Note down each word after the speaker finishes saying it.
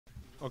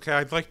Okay,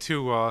 I'd like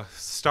to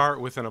start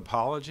with an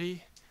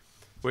apology,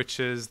 which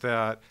is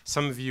that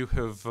some of you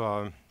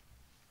have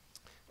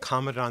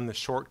commented on the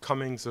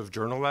shortcomings of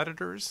journal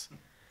editors.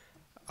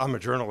 I'm a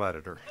journal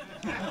editor.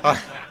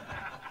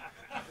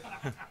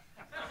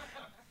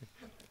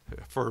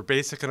 For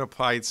basic and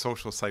applied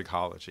social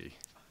psychology.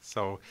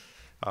 So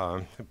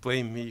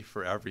blame me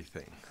for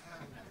everything.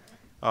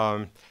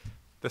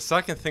 The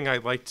second thing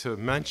I'd like to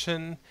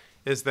mention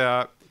is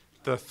that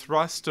the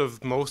thrust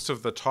of most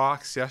of the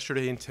talks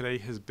yesterday and today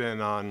has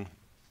been on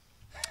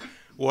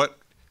what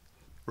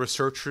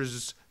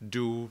researchers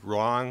do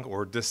wrong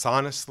or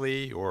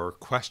dishonestly or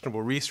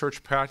questionable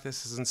research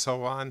practices and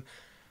so on.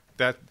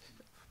 That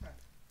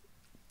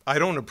I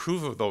don't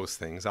approve of those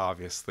things,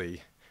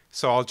 obviously.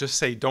 So I'll just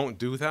say don't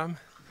do them.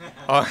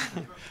 But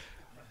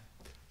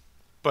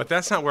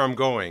that's not where I'm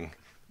going.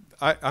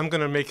 I'm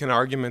going to make an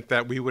argument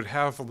that we would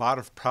have a lot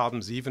of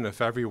problems even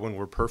if everyone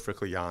were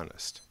perfectly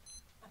honest.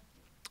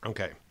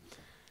 Okay.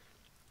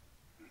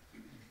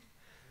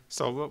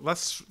 So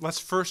let's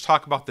first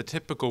talk about the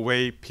typical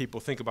way people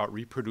think about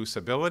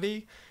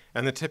reproducibility.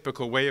 And the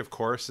typical way, of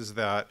course, is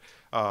that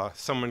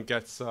someone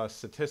gets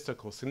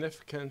statistical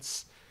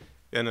significance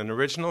in an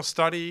original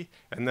study,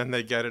 and then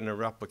they get in a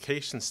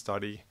replication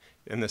study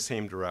in the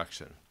same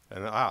direction.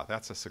 And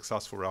that's a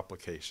successful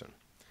replication.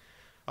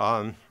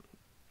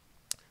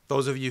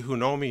 Those of you who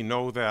know me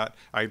know that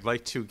I'd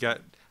like to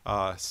get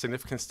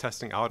significance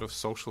testing out of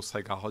social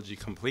psychology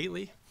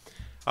completely.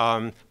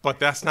 But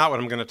that's not what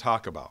I'm going to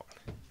talk about.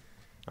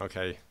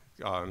 Okay,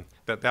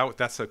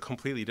 that's a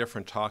completely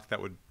different talk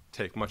that would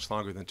take much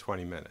longer than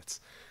 20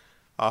 minutes.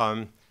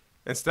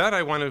 Instead,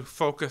 I want to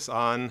focus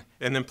on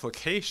an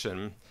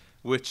implication,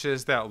 which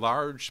is that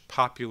large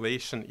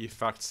population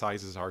effect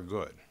sizes are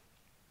good.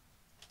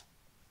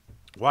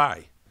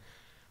 Why?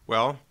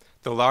 Well,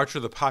 the larger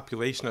the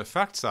population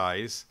effect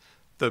size,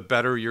 the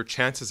better your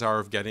chances are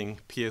of getting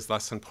p is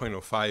less than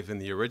 0.05 in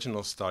the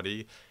original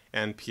study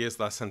and p is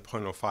less than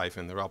 0.05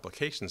 in the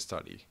replication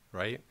study,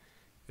 right?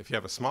 If you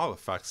have a small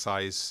effect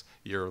size,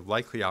 you're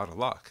likely out of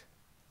luck.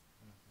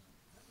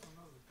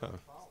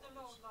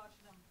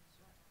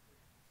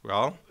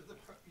 Well,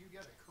 you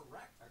get a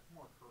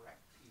more correct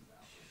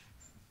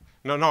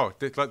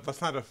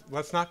p-value.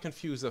 let's not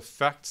confuse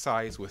effect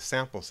size with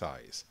sample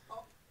size.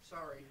 Oh,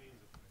 sorry.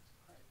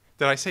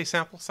 Did I say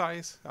sample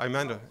size? I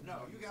meant a. No,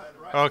 you got it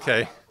right.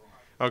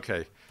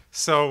 Okay.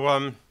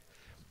 So,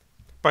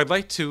 but I'd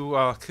like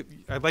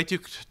you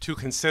to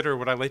consider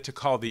what I like to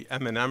call the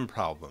M&M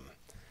problem,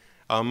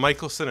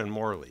 Michelson and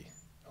Morley.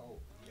 Oh,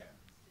 yeah.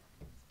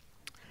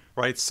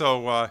 Right.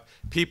 So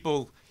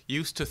people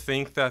used to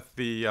think that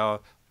the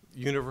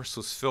universe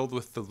was filled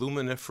with the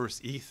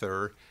luminiferous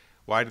ether.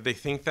 Why did they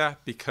think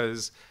that?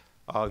 Because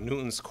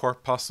Newton's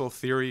corpuscle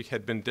theory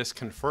had been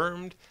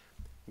disconfirmed.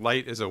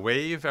 Light is a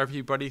wave,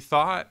 everybody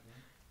thought.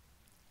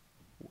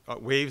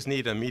 Waves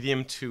need a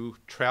medium to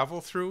travel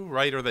through,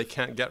 right? Or they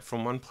can't get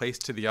from one place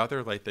to the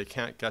other, like they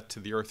can't get to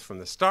the Earth from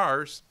the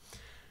stars.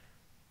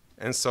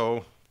 And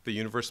so the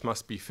universe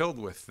must be filled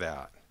with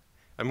that.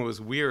 I mean, it was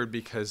weird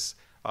because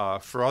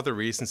for other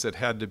reasons it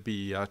had to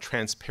be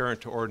transparent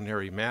to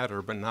ordinary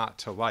matter, but not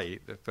to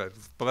light. But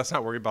let's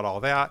not worry about all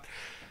that.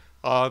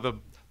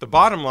 The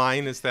bottom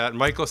line is that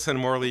Michelson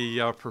and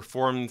Morley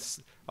performed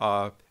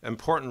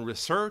important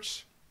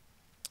research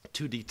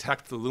to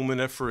detect the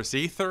luminiferous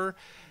ether,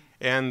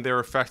 and their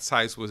effect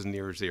size was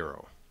near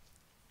zero.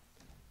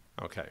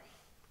 Okay.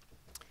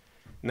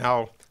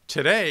 Now,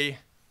 today,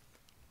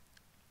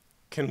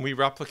 can we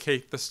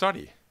replicate the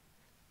study?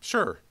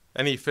 Sure.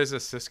 Any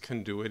physicist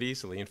can do it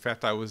easily. In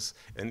fact, I was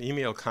in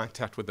email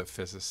contact with a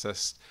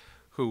physicist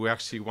who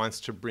actually wants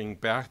to bring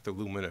back the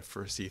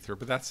luminiferous ether,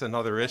 but that's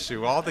another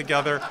issue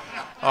altogether.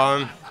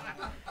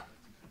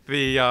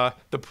 The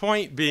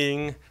point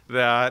being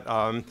that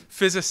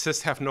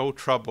physicists have no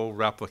trouble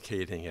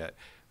replicating it.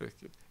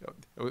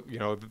 You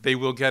know, they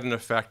will get an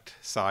effect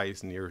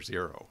size near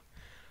zero.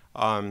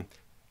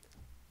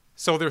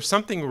 So there's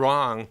something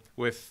wrong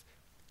with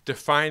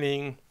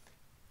defining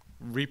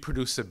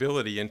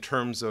reproducibility in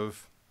terms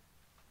of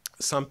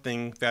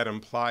something that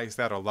implies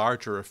that a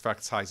larger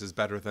effect size is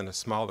better than a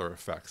smaller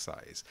effect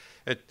size.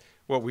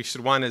 What we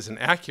should want is an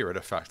accurate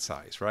effect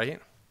size,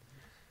 right?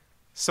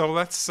 So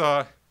let's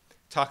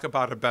talk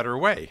about a better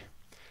way.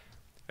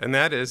 And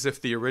that is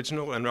if the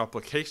original and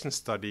replication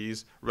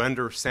studies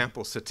render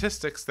sample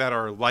statistics that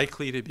are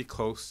likely to be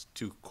close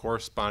to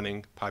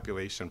corresponding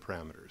population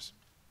parameters.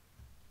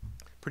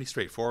 Pretty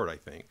straightforward, I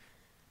think,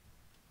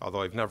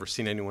 although I've never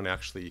seen anyone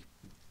actually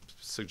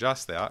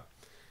suggest that.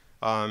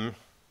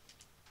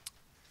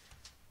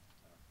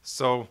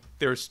 So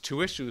there's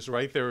two issues,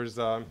 right? There's,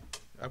 do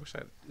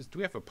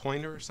we have a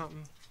pointer or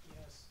something?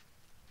 Yes.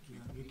 Yeah,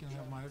 you can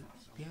have my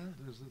pen.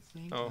 There's a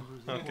thing. Oh,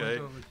 there's a okay.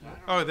 over here.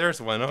 Oh,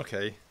 there's one,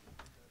 okay.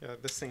 Yeah,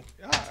 this thing,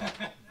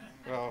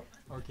 well.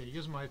 Okay,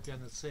 use my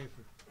pen, it's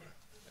safer.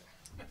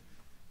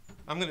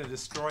 I'm going to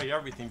destroy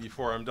everything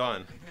before I'm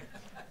done.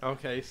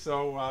 Okay,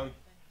 so,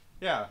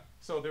 yeah,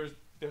 so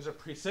there's a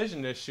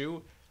precision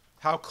issue.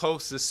 How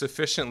close is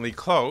sufficiently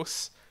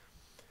close?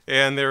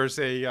 And there's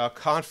a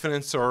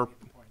confidence or...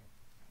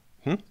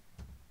 Hmm?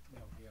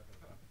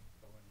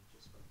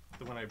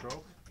 The one I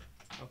broke?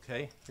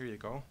 Okay, here you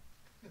go.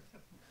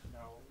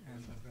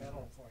 And the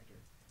middle pointer.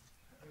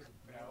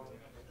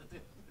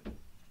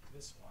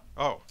 This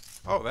one.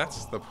 Oh,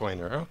 that's the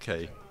pointer.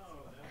 Okay.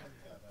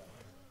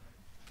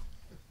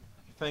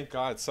 Thank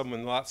God someone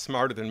a lot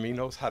smarter than me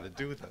knows how to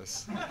do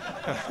this.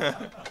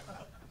 I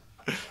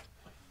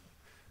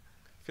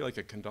feel like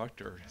a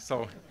conductor.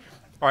 So, all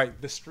right,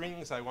 the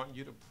strings, I want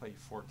you to play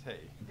forte.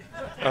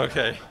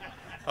 Okay.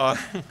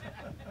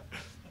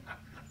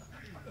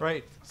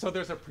 Right, so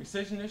there's a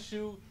precision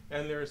issue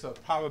and there's a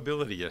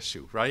probability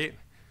issue, right?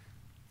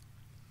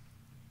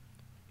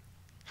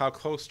 How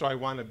close do I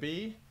want to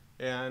be?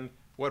 And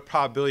what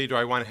probability do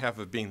I want to have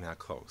of being that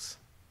close?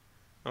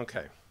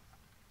 Okay.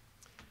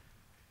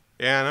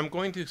 And I'm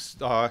going to,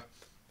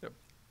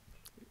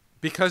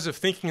 because of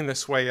thinking in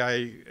this way,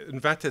 I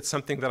invented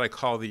something that I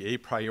call the a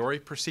priori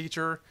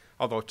procedure,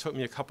 although it took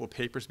me a couple of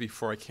papers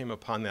before I came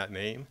upon that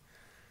name.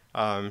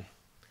 And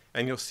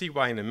you'll see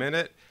why in a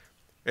minute.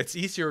 It's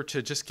easier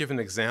to just give an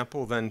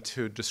example than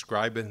to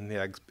describe it in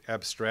the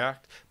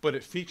abstract, but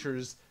it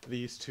features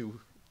these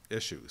two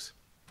issues.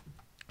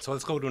 So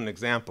let's go to an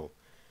example.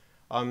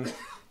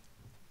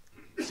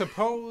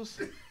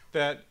 Suppose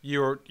that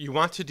you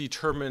want to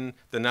determine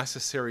the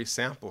necessary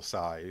sample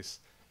size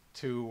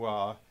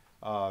to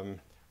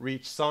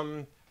reach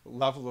some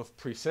level of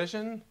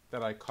precision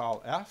that I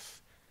call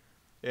F,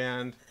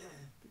 and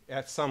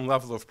at some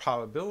level of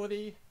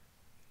probability,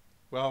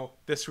 well,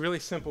 this really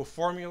simple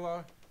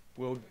formula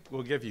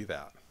will give you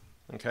that,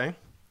 okay?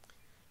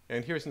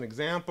 And here's an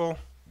example.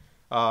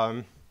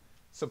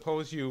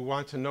 Suppose you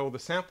want to know the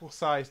sample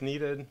size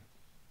needed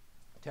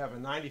to have a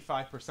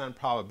 95%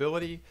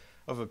 probability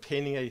of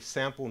obtaining a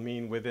sample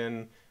mean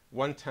within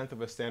 1/10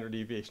 of a standard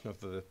deviation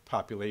of the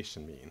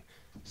population mean.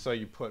 So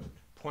you put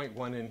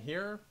 0.1 in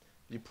here,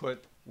 you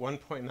put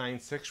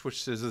 1.96,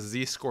 which is a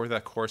z-score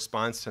that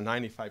corresponds to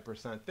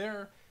 95%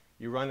 there.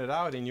 You run it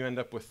out and you end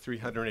up with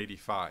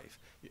 385.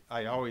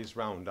 I always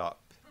round up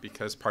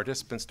because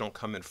participants don't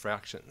come in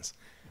fractions.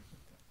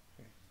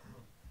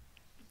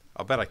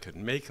 I'll bet I could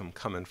make them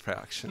come in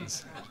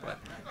fractions.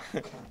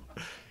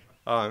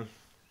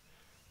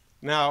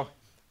 Now,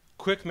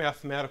 quick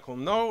mathematical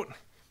note,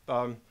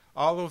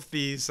 all of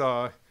these,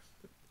 all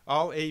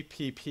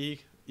APP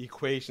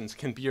equations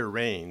can be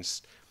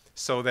arranged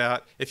so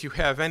that if you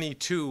have any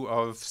two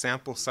of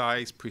sample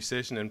size,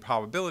 precision, and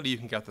probability, you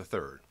can get the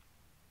third.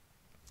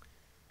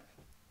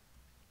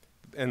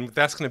 And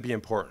that's going to be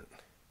important.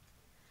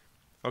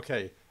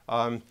 Okay,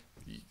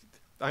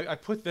 I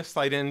put this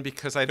slide in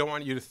because I don't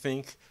want you to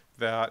think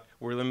that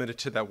we're limited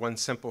to that one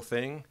simple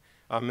thing.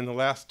 In the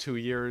last 2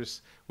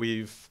 years,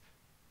 we've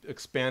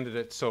expanded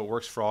it so it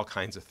works for all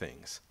kinds of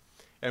things.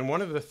 And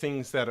one of the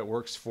things that it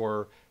works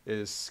for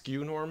is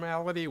skew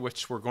normality,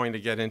 which we're going to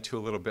get into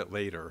a little bit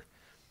later,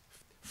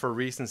 for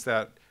reasons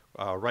that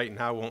right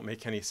now won't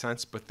make any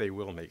sense, but they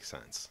will make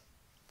sense.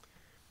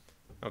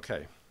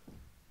 Okay.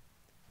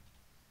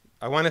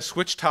 I want to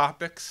switch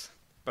topics,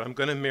 but I'm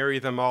going to marry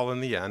them all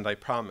in the end, I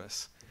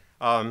promise.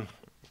 I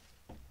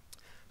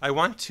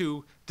want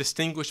to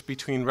distinguish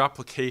between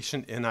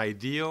replication in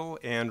ideal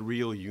and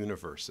real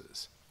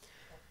universes.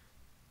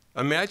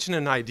 Imagine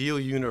an ideal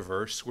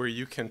universe where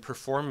you can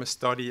perform a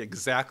study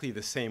exactly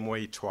the same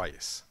way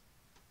twice,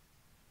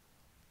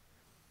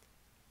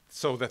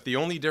 so that the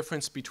only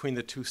difference between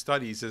the two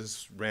studies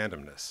is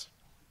randomness.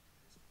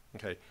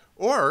 Okay.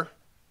 Or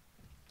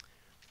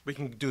we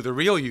can do the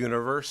real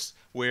universe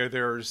where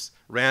there's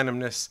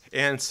randomness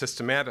and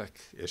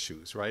systematic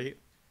issues, right?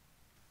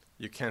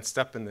 You can't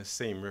step in the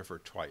same river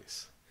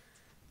twice.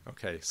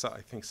 Okay, so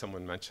I think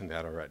someone mentioned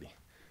that already.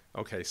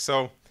 Okay,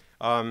 so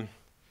I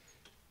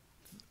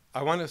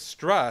want to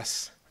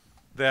stress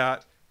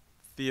that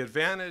the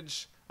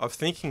advantage of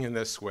thinking in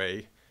this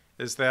way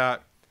is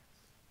that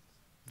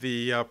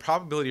the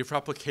probability of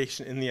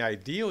replication in the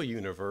ideal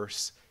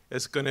universe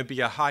is going to be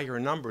a higher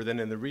number than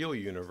in the real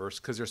universe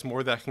because there's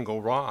more that can go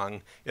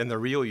wrong in the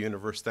real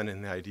universe than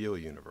in the ideal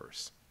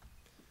universe.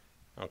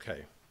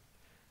 Okay.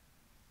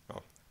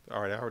 Oh,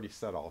 all right, I already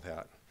said all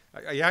that.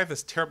 I have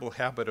this terrible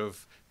habit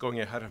of going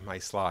ahead of my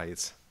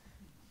slides.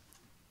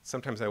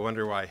 Sometimes I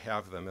wonder why I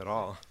have them at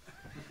all.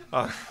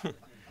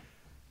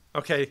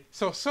 Okay,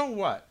 so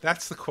what?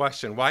 That's the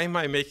question. Why am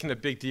I making a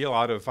big deal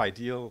out of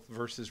ideal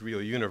versus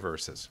real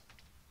universes?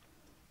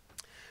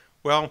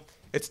 Well,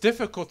 it's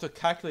difficult to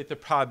calculate the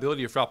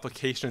probability of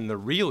replication in the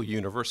real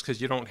universe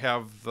because you don't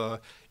have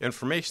the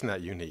information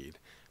that you need.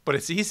 But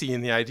it's easy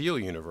in the ideal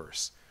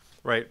universe,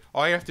 right?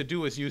 All you have to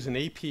do is use an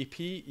APP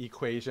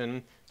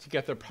equation to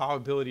get the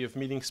probability of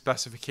meeting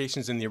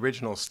specifications in the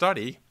original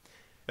study,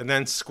 and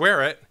then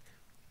square it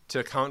to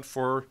account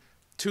for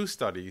two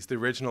studies, the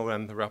original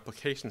and the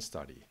replication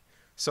study.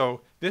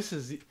 So this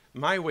is,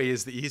 my way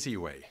is the easy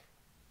way.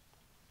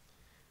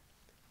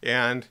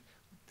 And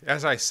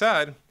as I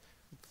said,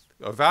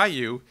 a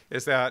value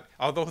is that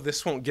although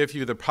this won't give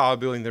you the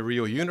probability in the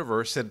real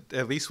universe, it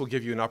at least will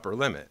give you an upper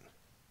limit.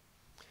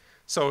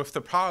 So if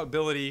the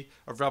probability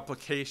of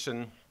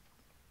replication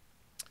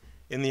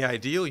in the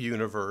ideal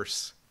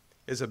universe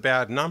is a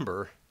bad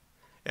number,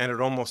 and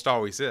it almost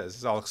always is,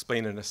 as I'll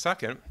explain in a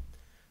second,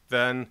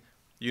 then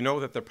you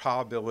know that the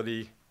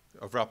probability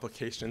of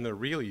replication in the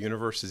real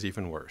universe is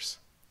even worse.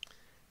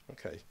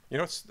 Okay, you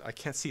know, I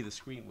can't see the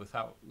screen with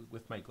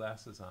my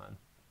glasses on.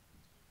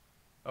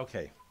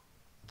 Okay.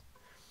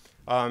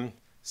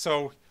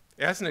 So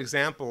as an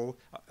example,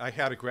 I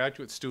had a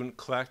graduate student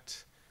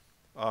collect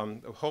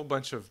a whole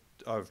bunch of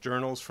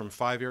journals from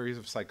 5 areas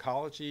of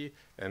psychology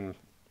and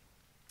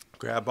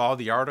grab all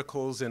the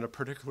articles in a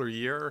particular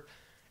year,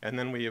 and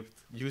then we have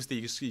used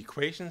these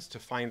equations to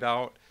find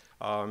out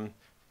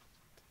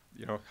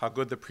you know, how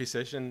good the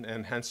precision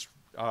and hence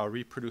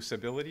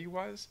reproducibility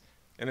was,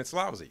 and it's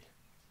lousy,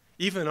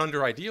 even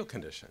under ideal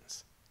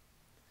conditions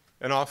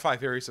in all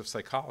 5 areas of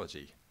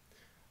psychology.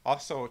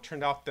 Also, it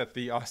turned out that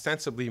the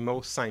ostensibly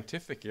most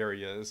scientific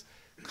areas,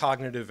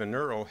 cognitive and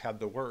neuro, had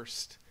the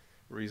worst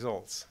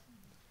results.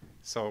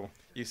 So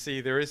you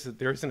see, there is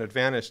an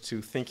advantage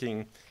to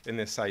thinking in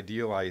this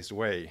idealized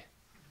way.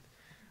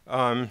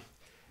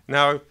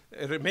 Now,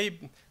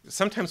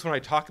 sometimes when I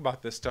talk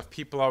about this stuff,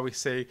 people always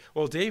say,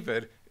 well,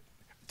 David,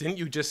 didn't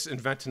you just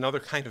invent another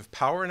kind of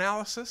power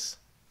analysis?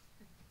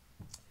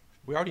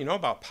 We already know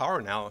about power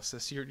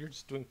analysis. You're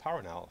just doing power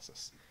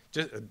analysis.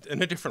 Just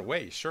in a different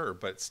way, sure,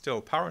 but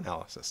still power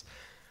analysis.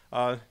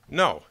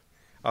 No.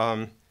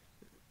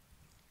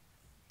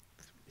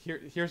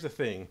 Here's the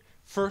thing.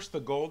 First, the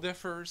goal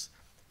differs.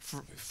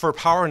 For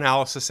power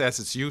analysis, as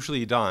it's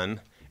usually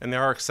done, and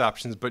there are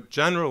exceptions, but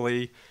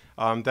generally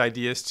the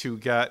idea is to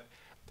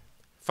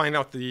find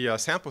out the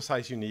sample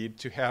size you need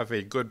to have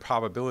a good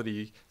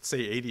probability,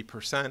 say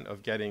 80%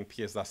 of getting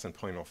p is less than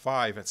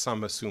 0.05 at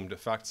some assumed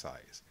effect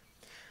size.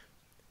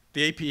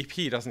 The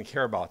APP doesn't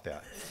care about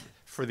that.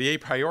 For the a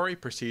priori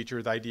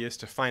procedure, the idea is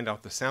to find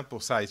out the sample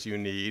size you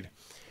need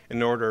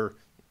in order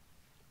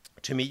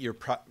to meet your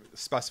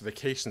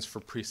specifications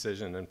for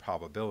precision and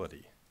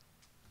probability.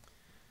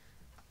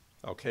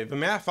 Okay, the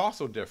math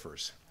also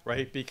differs,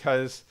 right?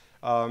 Because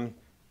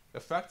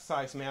effect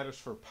size matters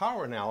for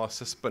power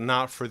analysis, but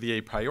not for the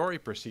a priori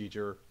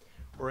procedure,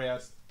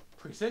 whereas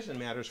precision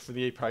matters for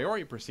the a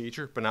priori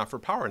procedure, but not for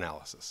power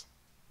analysis.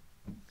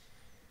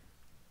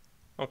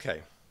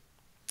 Okay.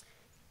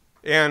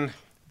 And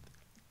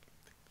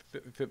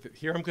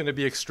here I'm going to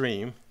be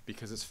extreme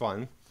because it's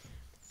fun.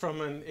 From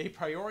an a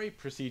priori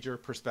procedure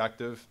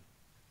perspective,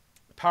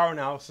 power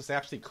analysis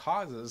actually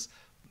causes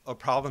a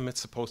problem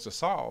it's supposed to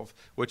solve,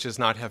 which is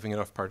not having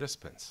enough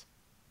participants.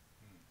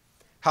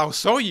 How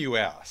so, you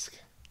ask?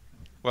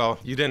 Well,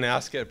 you didn't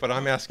ask it, but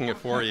I'm asking it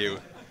for you.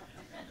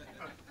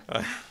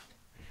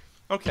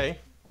 Okay.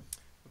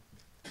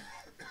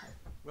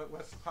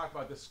 Let's talk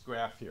about this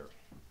graph here.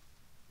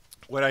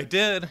 What I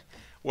did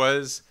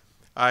was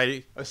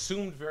I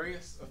assumed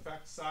various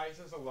effect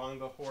sizes along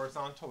the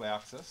horizontal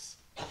axis.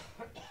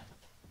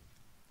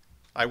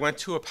 I went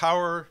to a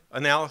power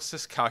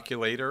analysis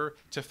calculator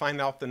to find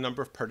out the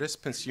number of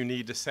participants you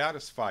need to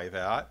satisfy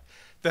that.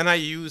 Then I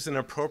used an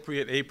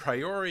appropriate a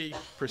priori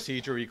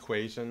procedure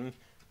equation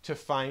to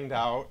find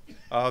out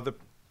the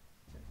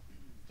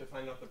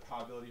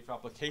probability of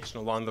replication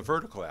along the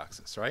vertical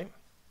axis, right?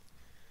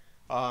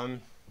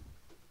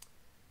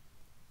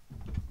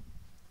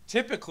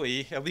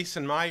 Typically, at least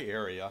in my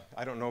area,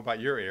 I don't know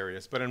about your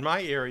areas, but in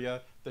my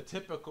area, the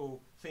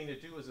typical thing to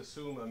do is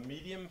assume a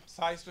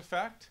medium-sized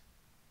effect,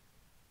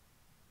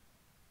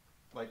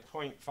 like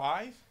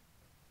 0.5.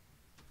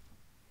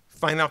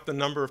 Find out the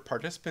number of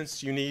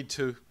participants you need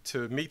to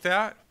meet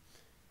that,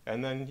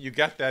 and then you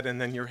get that, and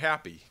then you're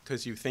happy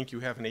because you think you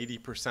have an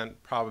 80%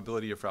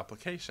 probability of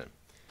replication.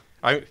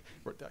 Let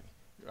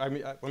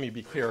me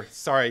be clear.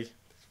 Sorry,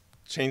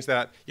 change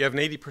that. You have an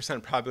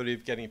 80% probability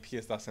of getting p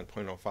is less than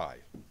 0.05.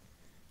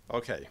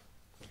 Okay.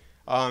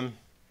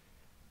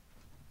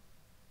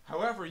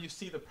 However, you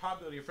see the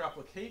probability of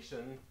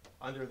replication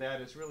under that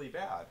is really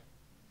bad.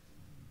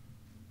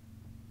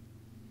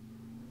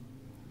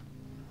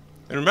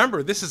 And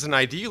remember, this is an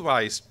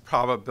idealized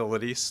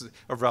probability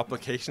of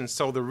replication,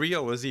 so the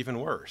real is even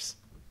worse.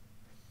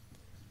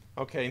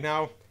 Okay,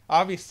 now,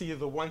 obviously,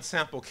 the one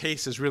sample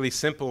case is really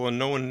simple, and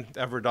no one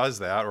ever does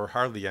that, or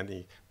hardly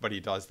anybody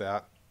does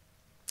that.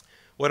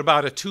 What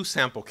about a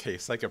 2-sample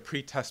case, like a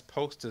pretest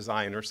post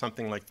design or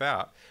something like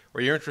that,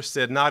 where you're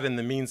interested not in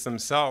the means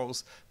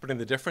themselves, but in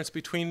the difference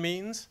between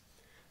means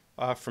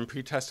from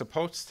pretest to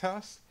post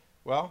test?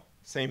 Well,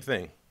 same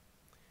thing.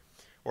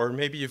 Or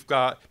maybe you've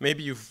got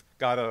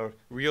a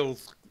real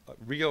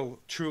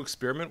true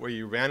experiment where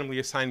you randomly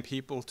assign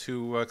people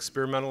to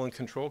experimental and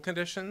control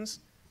conditions,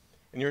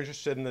 and you're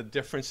interested in the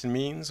difference in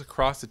means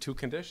across the 2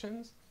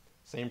 conditions?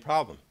 Same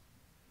problem.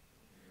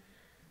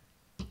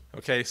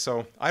 Okay,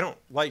 so I don't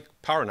like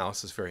power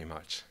analysis very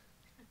much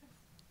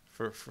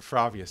for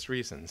obvious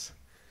reasons.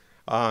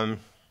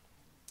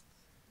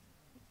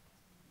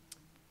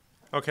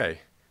 Okay,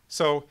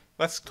 so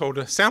let's go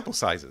to sample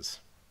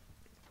sizes.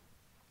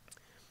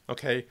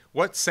 Okay,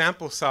 what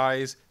sample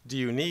size do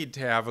you need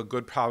to have a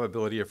good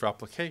probability of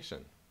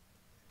replication?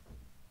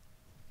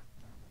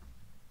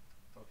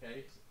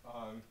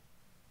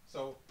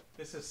 So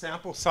this is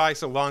sample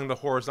size along the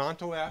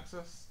horizontal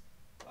axis,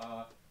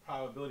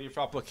 probability of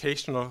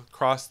replication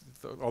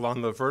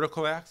along the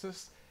vertical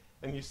axis.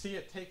 And you see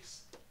it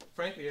takes,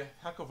 frankly, a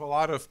heck of a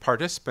lot of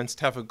participants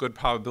to have a good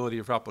probability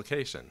of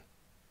replication.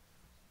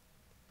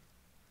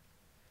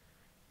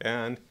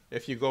 And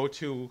if you go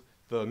to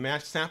the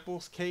matched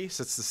samples case,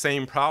 it's the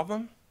same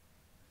problem.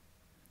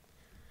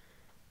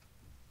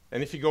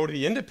 And if you go to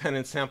the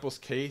independent samples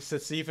case,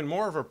 it's even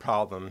more of a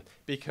problem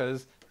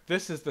because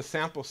this is the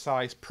sample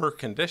size per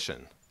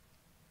condition.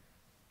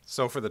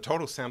 So for the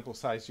total sample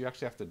size, you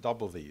actually have to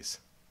double these.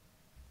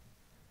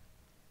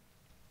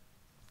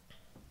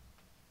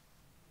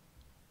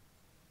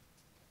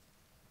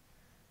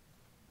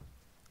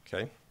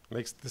 Okay,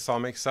 this all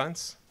makes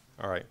sense?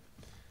 All right.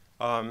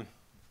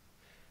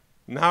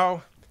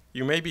 Now,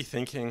 you may be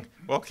thinking,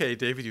 well, okay,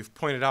 David, you've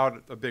pointed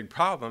out a big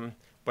problem,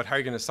 but how are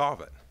you going to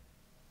solve it?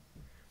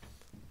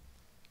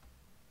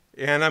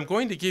 And I'm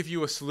going to give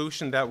you a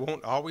solution that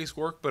won't always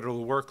work, but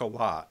it'll work a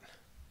lot.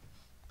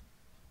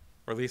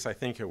 Or at least I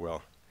think it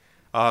will.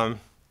 And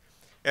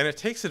it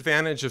takes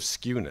advantage of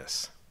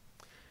skewness.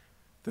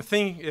 The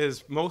thing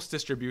is, most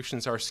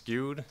distributions are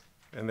skewed,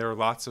 and there are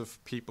lots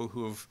of people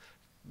who have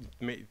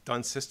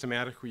done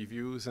systematic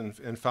reviews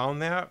and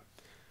found that.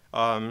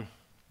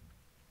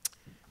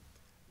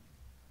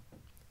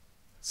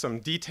 Some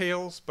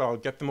details, but I'll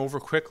get them over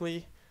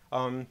quickly.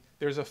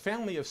 There's a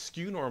family of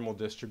skew normal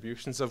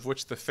distributions, of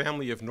which the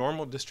family of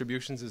normal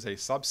distributions is a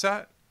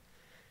subset.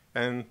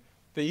 And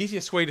the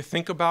easiest way to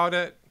think about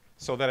it,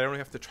 so that I don't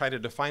have to try to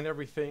define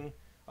everything,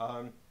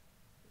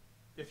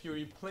 if you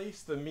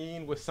replace the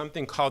mean with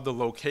something called the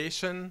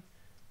location,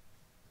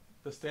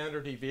 the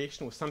standard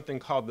deviation with something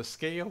called the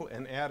scale,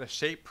 and add a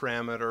shape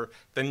parameter,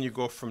 then you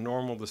go from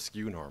normal to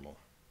skew normal.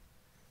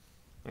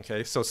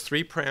 Okay, so it's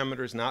 3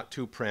 parameters, not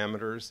 2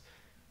 parameters.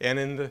 And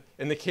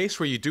in the case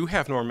where you do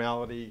have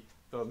normality,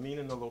 the mean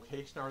and the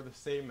location are the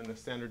same, and the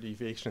standard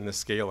deviation and the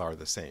scale are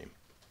the same.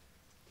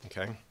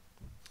 Okay?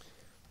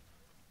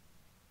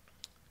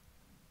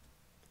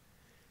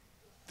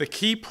 The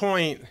key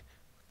point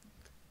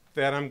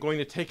that I'm going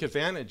to take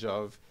advantage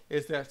of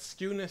is that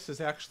skewness is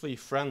actually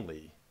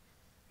friendly.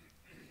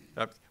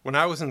 When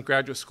I was in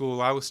graduate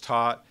school, I was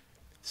taught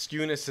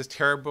skewness is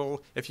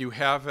terrible. If you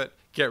have it,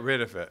 get rid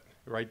of it.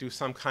 Right, do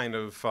some kind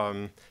of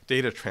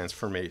data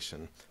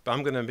transformation. But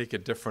I'm going to make a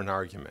different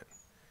argument.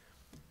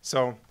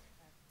 So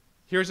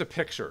here's a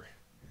picture.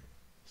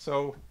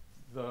 So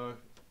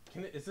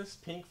is this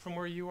pink from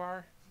where you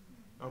are?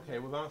 Okay,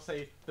 well, I'll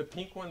say the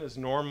pink one is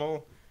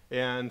normal,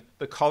 and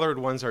the colored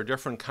ones are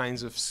different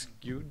kinds of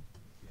skewed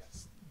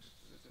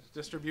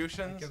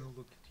distributions. I can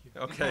look at you.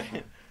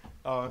 Okay.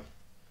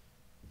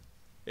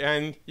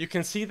 And you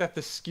can see that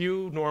the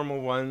skew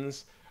normal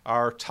ones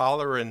are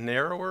taller and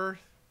narrower,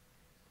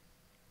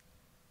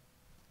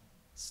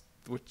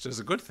 which is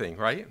a good thing,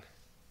 right?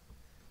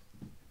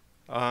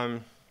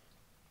 And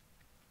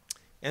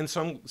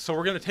so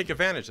we're going to take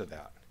advantage of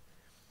that.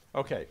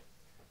 Okay,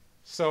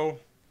 so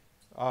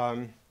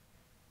how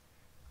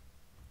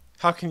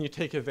can you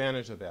take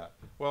advantage of that?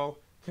 Well,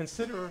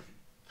 consider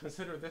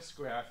this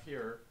graph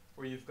here,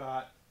 where you've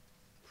got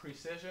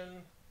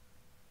precision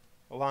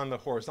along the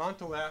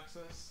horizontal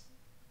axis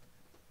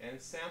and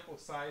sample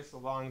size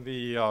along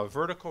the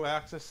vertical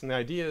axis. And the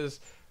idea is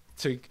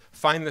to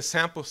find the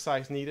sample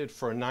size needed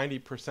for a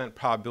 90%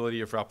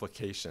 probability of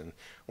replication.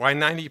 Why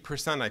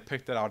 90%? I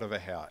picked it out of a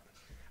hat.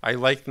 I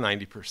like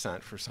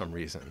 90% for some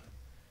reason.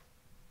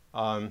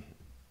 The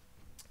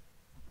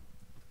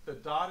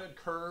dotted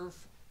curve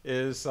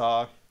is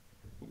the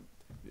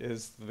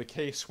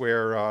case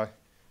where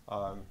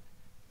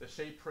the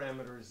shape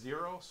parameter is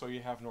 0, so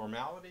you have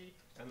normality,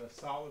 and the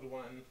solid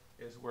one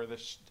is where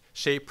the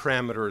shape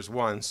parameter is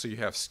 1, so you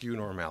have skew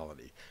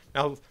normality.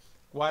 Now,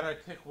 why did I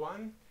pick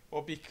 1?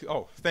 Well,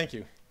 oh, thank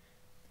you.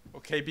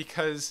 Okay,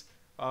 because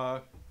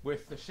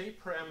with the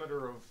shape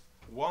parameter of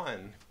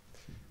 1,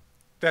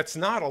 that's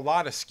not a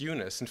lot of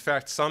skewness. In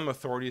fact, some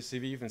authorities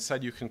have even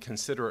said you can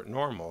consider it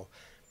normal.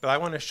 But I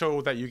want to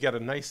show that you get a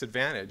nice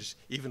advantage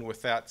even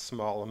with that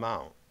small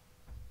amount.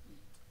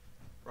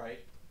 Right?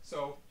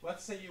 So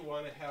let's say you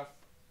want to have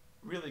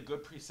really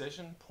good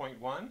precision,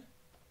 0.1.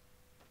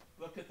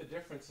 Look at the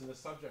difference in the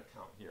subject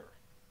count here.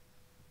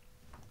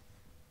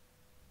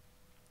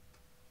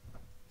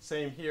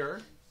 Same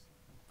here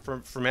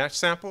for matched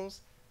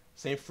samples,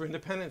 same for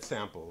independent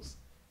samples.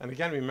 And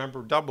again,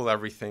 remember, double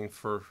everything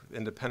for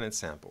independent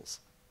samples.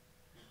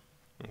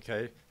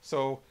 Okay,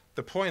 so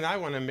the point I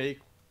want to make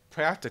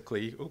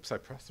practically, oops, I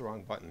pressed the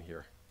wrong button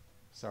here,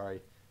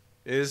 sorry,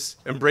 is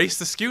embrace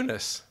the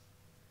skewness.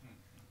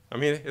 I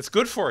mean, it's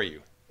good for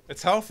you.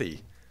 It's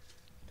healthy.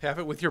 Have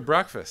it with your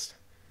breakfast.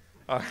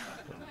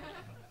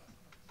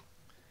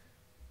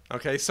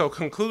 Okay, so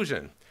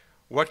conclusion.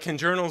 What can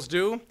journals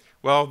do?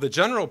 Well, the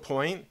general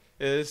point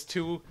is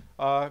to,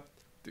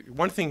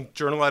 one thing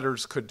journal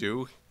editors could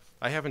do,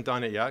 I haven't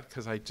done it yet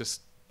because I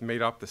just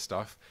made up the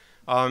stuff.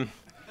 But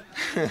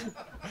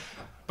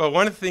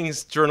one of the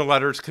things journal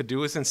editors could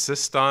do is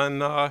insist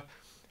on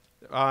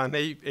on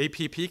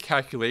APP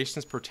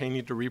calculations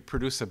pertaining to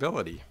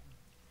reproducibility.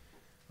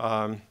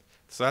 So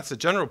that's a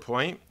general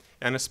point.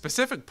 And a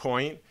specific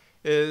point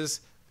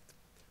is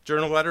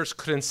journal letters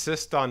could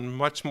insist on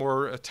much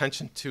more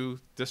attention to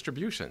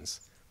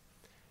distributions,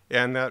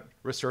 and that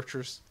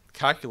researchers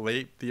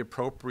calculate the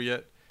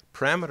appropriate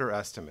parameter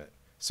estimate.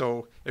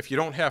 So if you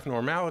don't have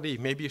normality,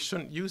 maybe you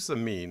shouldn't use the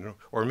mean,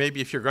 or maybe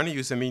if you're going to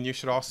use a mean, you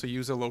should also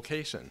use a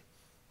location.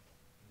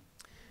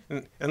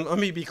 And let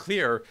me be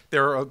clear,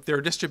 there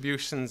are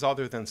distributions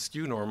other than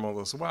skew normal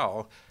as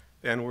well,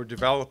 and we're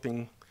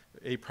developing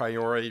a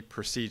priori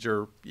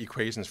procedure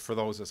equations for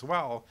those as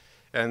well.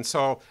 And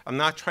so I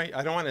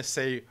don't want to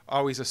say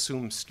always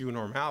assume skew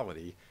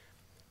normality.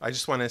 I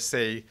just want to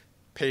say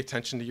pay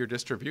attention to your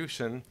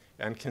distribution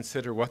and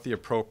consider what the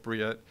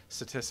appropriate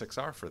statistics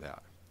are for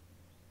that.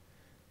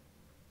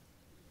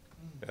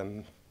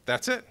 And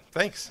that's it.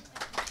 Thanks.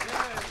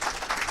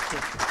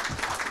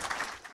 Yay.